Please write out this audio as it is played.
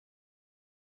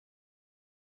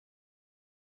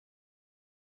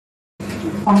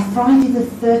On Friday the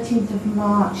 13th of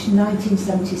March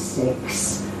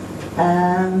 1976,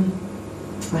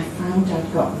 I found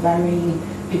I'd got very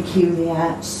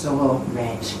peculiar, sore,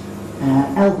 red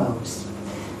elbows.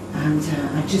 And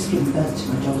I'd just given birth to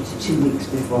my daughter 2 weeks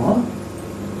before,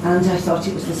 and I thought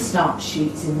it was the start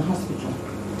sheets in the hospital.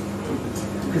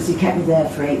 Because he kept me there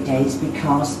for 8 days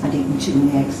because I'd eaten too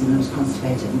many eggs and I was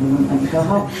constipated and they wouldn't let me go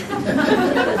home.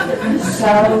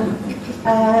 So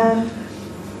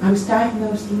I was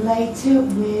diagnosed later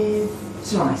with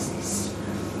psoriasis.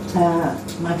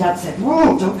 My dad said,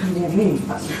 "Whoa, don't come near me,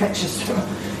 that's infectious."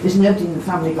 There's nobody in the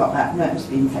family got that, no, it must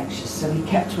be infectious. So he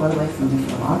kept well away from me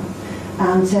for a while.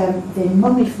 And they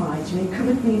mummified me,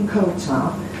 covered me in coal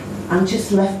tar, and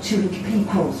just left 2 little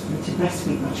peepholes for me to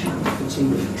breastfeed my child for 2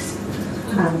 weeks.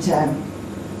 And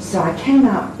so I came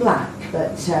out black,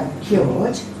 but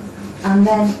cured. And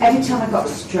then every time I got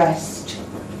stressed,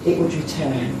 it would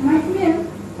return.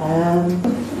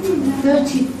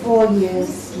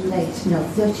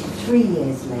 33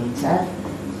 years later,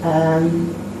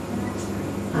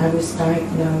 I was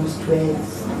diagnosed with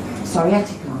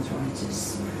psoriatic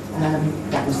arthritis.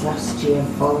 That was last year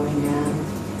following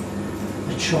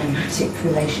a traumatic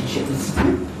relationship with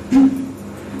someone.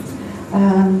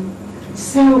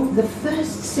 So the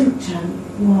first symptom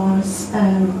was,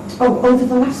 over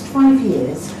the last 5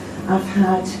 years, I've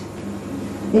had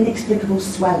inexplicable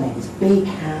swellings, big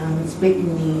hands, big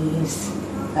knees,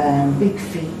 big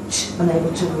feet,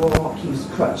 unable to walk, use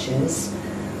crutches.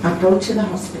 I'd go to the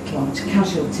hospital, to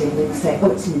casualty, and they'd say,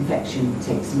 "Oh, it's an infection,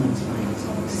 take some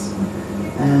antibiotics,"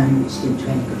 which didn't do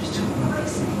any good at all,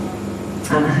 obviously.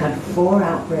 And I had 4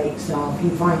 outbreaks of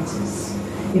uveitis,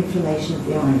 inflammation of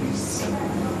the iris.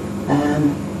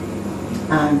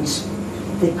 And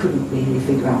they couldn't really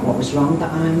figure out what was wrong,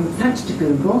 but thanks to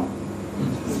Google,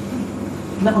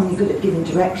 not only good at giving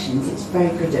directions, it's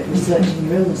very good at researching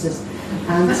your illnesses.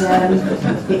 And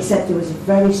it said there was a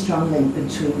very strong link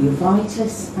between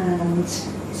uveitis and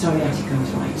psoriatic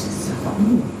arthritis. So I thought,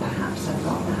 perhaps I've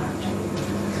got that.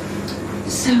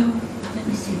 So, let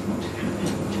me see what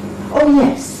happened. Oh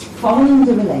yes, following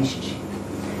the relationship,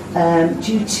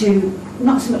 due to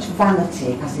not so much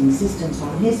vanity as insistence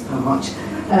on his part,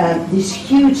 this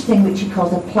huge thing which he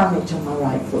called a planet on my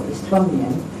right foot, this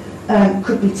bunion,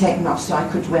 could be taken off so I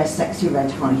could wear sexy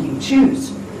red high-heeled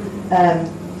shoes.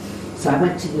 So I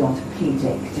went to the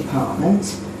orthopaedic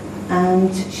department,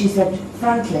 and she said,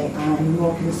 "Frankly, I'm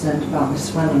more concerned about the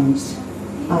swellings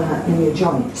in your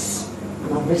joints."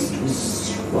 My wrist was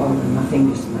swollen, my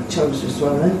fingers, my toes were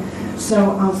swollen.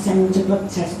 So I'll send a blood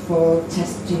test for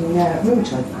testing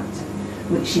rheumatoid factor,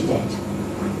 which she did.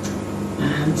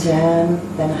 And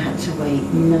then I had to wait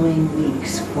 9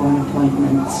 weeks for an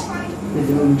appointment with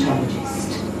a rheumatologist.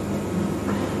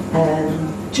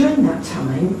 During that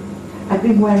time, I'd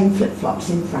been wearing flip-flops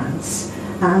in France,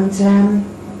 and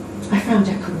I found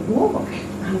I couldn't walk.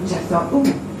 And I thought,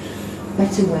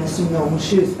 better wear some normal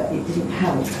shoes, but it didn't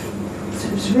help. So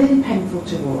it was really painful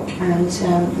to walk. And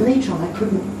later on, I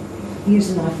couldn't use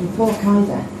a knife and fork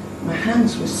either. My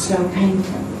hands were so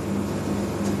painful.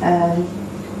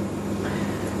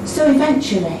 So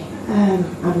eventually,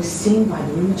 I was seen by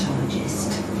the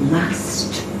rheumatologist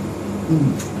last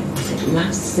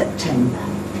September.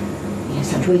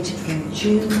 Yes, I'd waited from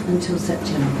June until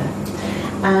September.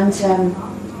 And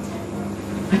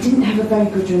I didn't have a very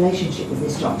good relationship with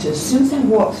this doctor. As soon as I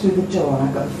walked through the door, I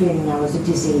got the feeling I was a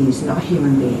disease, not a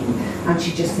human being. And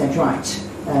she just said, "Right,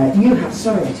 you have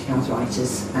psoriatic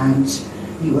arthritis and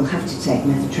you will have to take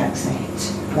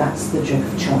methotrexate. That's the drug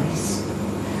of choice."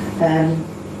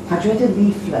 I'd read a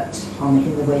leaflet on it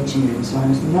in the waiting room, so I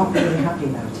was not really happy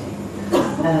about it.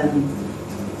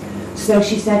 So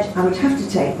she said I would have to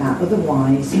take that,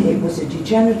 otherwise it was a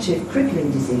degenerative,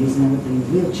 crippling disease and I would be in a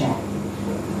wheelchair.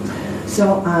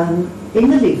 So in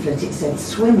the leaflet it said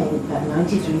swimming at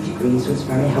 93 degrees was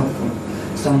very helpful.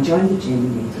 So I joined the gym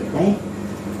immediately.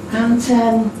 And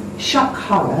shock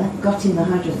horror, got in the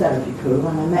hydrotherapy pool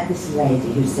and I met this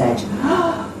lady who said,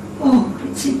 "Oh,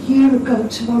 it's a year ago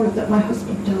tomorrow that my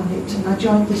husband died, and I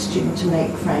joined this gym to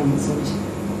make friends and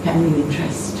get a new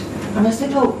interest." And I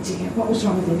said, "Oh dear, what was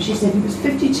wrong with him?" She said, "He was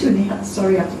 52 and he had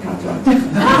psoriatic arthritis."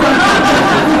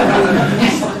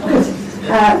 Yes, good.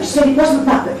 She said it wasn't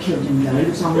that killed him though, he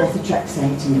was on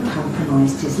methotrexate and it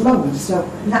compromised his lungs. So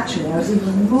naturally I was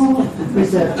even more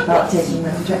reserved about taking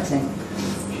methotrexate.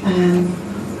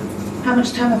 How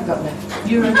much time have I got left?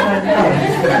 You're okay.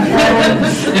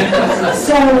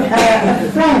 So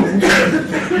a friend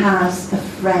has a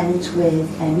friend with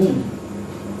ME,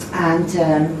 and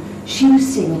she was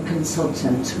seeing a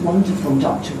consultant, wonderful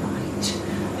Dr. Wright,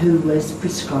 who was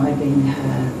prescribing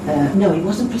her, no, he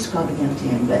wasn't prescribing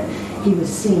LDN, but he was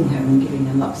seeing her and giving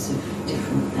her lots of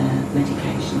different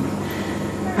medications.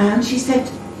 And she said,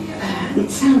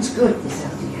 it sounds good, this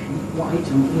LDN, why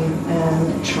don't you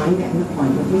try and get an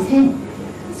appointment with him?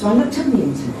 So I looked on the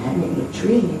internet and it looked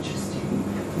really interesting.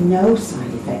 No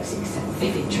side effects except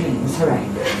vivid dreams, hooray.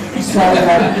 So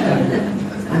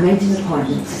I made an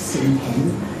appointment to see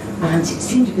him. And it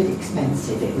seemed a bit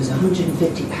expensive. It was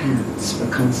 £150 for a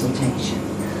consultation.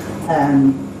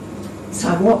 So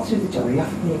I walked through the door, he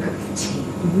offered me a cup of tea.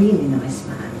 Really nice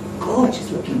man, gorgeous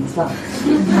looking as well.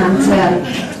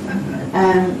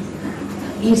 And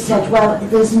he said, well,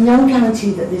 there's no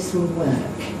guarantee that this will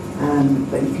work,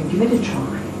 but you can give it a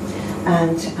try.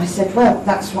 And I said, well,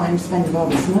 that's why I'm spending all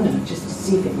this money, just to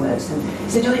see if it works. And he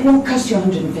said, oh, it won't cost you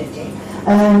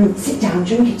 £150. Sit down,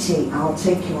 drink your tea, I'll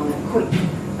take you on a quick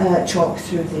talk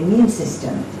through the immune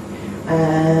system,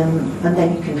 and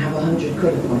then you can have £100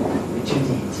 appointment, which I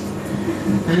did.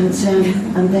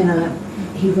 And then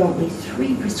he wrote me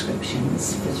 3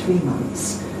 prescriptions for 3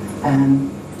 months,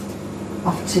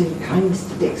 off to kind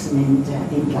Mr. Dixon in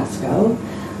Glasgow.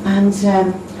 And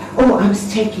I was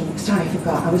taking, sorry, I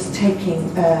forgot, I was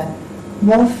taking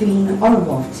morphine, oral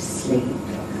morph to sleep.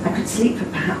 I could sleep for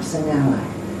perhaps an hour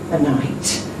a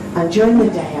night, and during the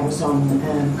day I was on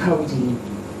codeine,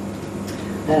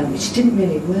 which didn't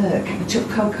really work. I took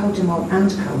cocodamol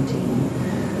and codeine,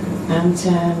 and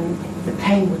the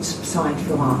pain would subside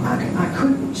for a while. I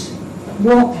couldn't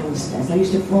walk downstairs. I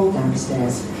used to fall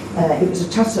downstairs. It was a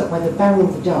toss-up whether Beryl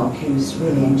the dog, who's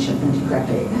really ancient and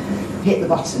decrepit, hit the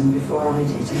bottom before I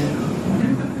did.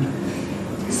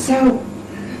 So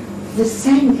the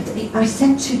same, I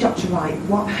said to Dr. Wright,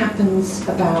 what happens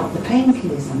about the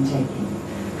painkillers I'm taking?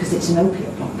 Because it's an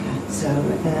opiate blocker, so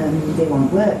they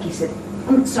won't work. He said,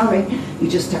 I'm sorry, you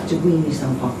just have to wean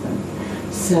yourself off them.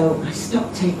 So I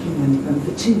stopped taking them, and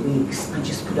for 2 weeks I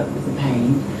just put up with the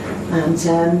pain. And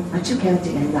I took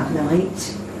LDN that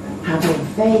night, had a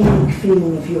vague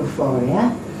feeling of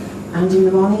euphoria, and in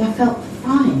the morning I felt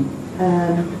fine.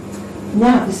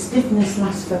 Now the stiffness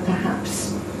lasts for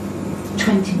perhaps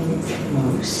 20 minutes at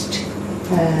most.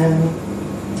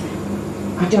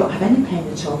 I don't have any pain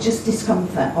at all, just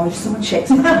discomfort, or if someone shakes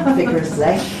my hand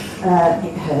vigorously,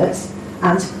 it hurts.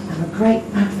 And I'm a great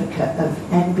advocate of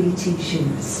NBT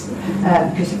shoes,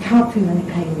 because I can't feel any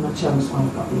pain in my toes while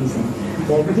I've got these in.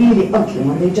 They're really ugly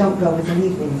and they don't go with an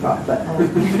evening frock, but they're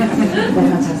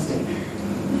fantastic.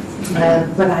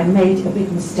 But I made a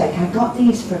big mistake. I got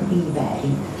these from eBay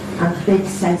and bid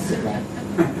sensibly,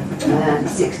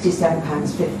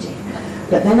 £67.50.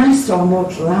 But then I saw a more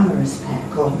glamorous pair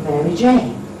called Mary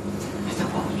Jane. I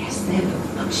thought, oh yes, they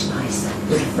look much nicer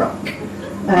with a frock.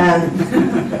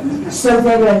 So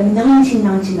they were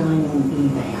 £19.99 on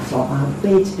eBay. I thought I'll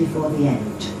bid before the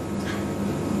end.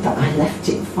 But I left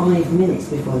it 5 minutes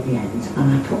before the end,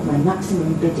 and I put my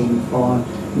maximum bidding for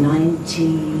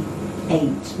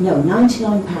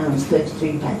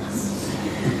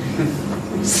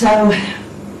 £99.33. So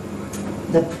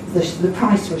the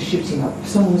price was shooting up.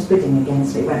 Someone was bidding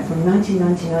against it. It went from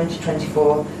 19.99 to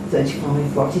 24,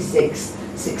 35, 46,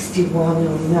 61,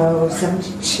 oh no,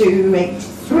 72,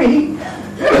 83.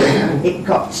 It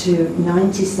got to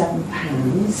 £97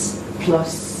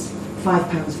 plus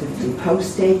 £5.50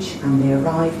 postage, and they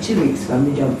arrived 2 weeks ago and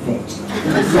they don't fit. So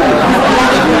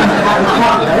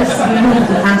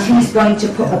and he's going to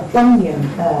put a bunion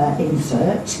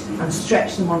insert and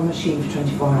stretch them on a machine for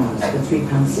 24 hours for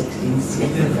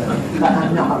 £3.60. But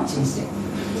I'm not optimistic.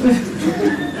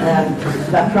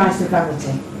 That price of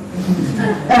vanity.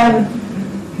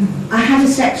 I had a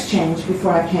sex change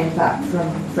before I came back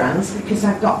from France because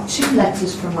I got 2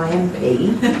 letters from my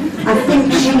MP. I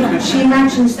think she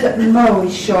imagines that Mo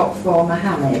is short for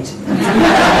Mohammed.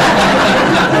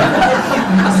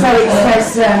 So it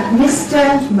says,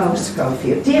 Mr. Mo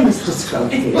Schofield, dear Mr.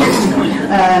 Schofield,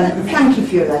 thank you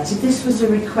for your letter. This was a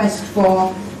request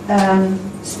for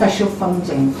special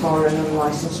funding for an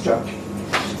unlicensed drug.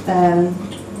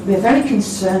 We're very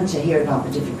concerned to hear about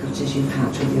the difficulties you've had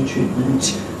with your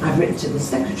treatment. I've written to the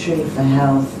Secretary for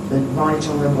Health, the Right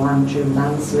Honourable Andrew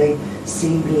Lansley,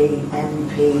 CB,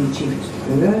 MP, Chief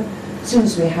Executive. As soon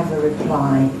as we have a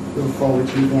reply, we'll forward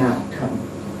you the outcome.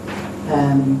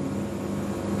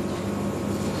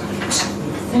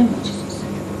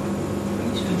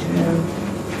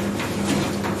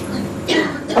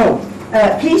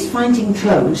 Please find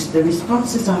enclosed the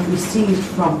responses I've received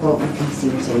from both the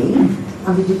PCT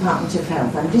and the Department of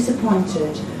Health. I'm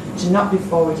disappointed to not be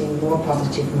forwarding more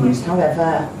positive news.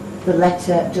 However, the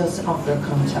letter does offer a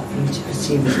contact for you to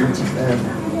pursue this matter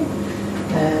further.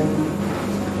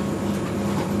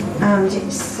 and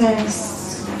it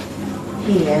says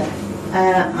here,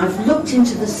 I've looked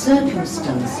into the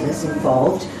circumstances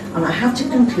involved, and I have to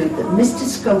conclude that Mr.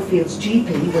 Schofield's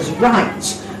GP was right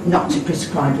not to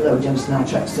prescribe low-dose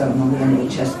naltrexone on the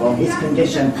NHS for his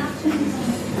condition.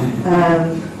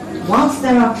 Whilst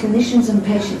there are clinicians and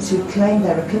patients who claim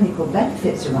there are clinical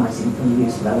benefits arising from the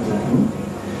use of LDN,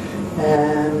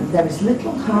 there is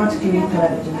little hard clinical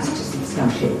evidence to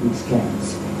substantiate these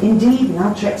claims. Indeed,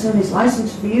 naltrexone is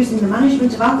licensed for use in the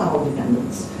management of alcohol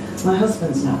dependence. My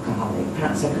husband's an alcoholic,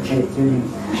 perhaps I could get it through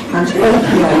him. And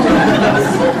opioid dependence.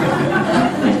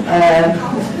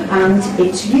 And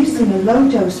its use in a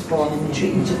low-dose form in the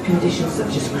treatment of conditions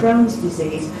such as Crohn's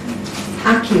disease,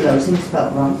 ankylosing,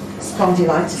 spelt wrong,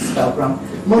 spondylitis, spelt wrong,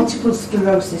 multiple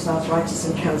sclerosis, arthritis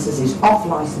and cancers is off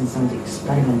licence and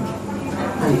experimental.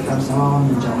 And it goes on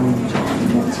and on and on,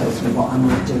 and it tells me what I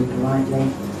might do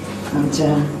politely. And,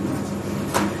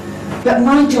 but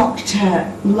my doctor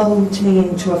lulled me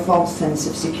into a false sense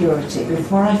of security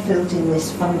before I filled in this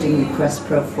funding request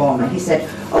pro forma. He said,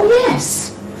 oh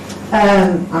yes,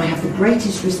 I have the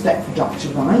greatest respect for Dr.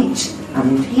 Wright,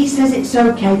 and if he says it's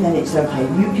okay, then it's okay.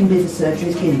 You can be the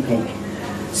surgery's guinea pig.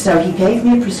 So he gave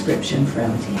me a prescription for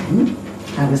LDN.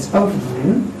 I was over the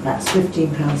moon. That's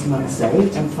 £15 a month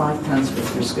saved and £5 for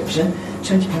the prescription,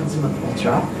 £20 a month better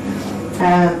off.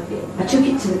 I took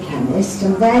it to the chemist,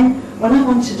 and then when I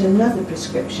wanted another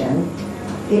prescription,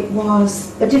 it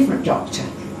was a different doctor.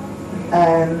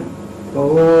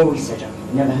 He said,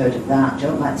 I've never heard of that,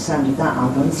 don't like the sound of that, I'll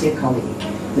go and see a colleague,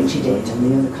 which he did, and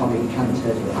the other colleague hadn't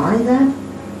heard of it either.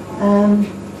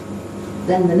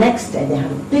 Then the next day they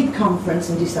had a big conference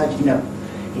and decided no,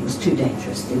 it was too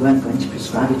dangerous, they weren't going to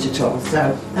prescribe it at all,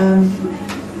 so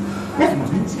never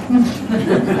mind.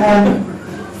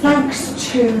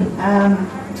 Thanks to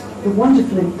the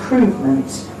wonderful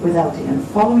improvements with LDN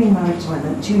following my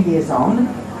retirement 2 years on,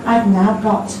 I've now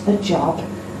got a job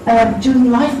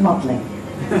doing life modelling,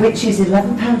 which is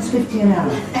 £11.50 an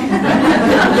hour.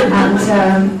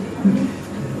 And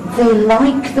they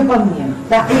like the bunion.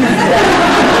 That is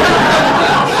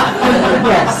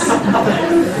yes.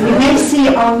 You may see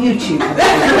it on YouTube.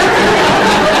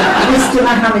 Mr.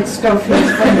 Mohammed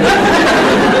Schofield's bunion.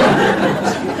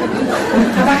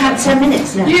 Have I had 10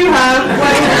 minutes now? You have.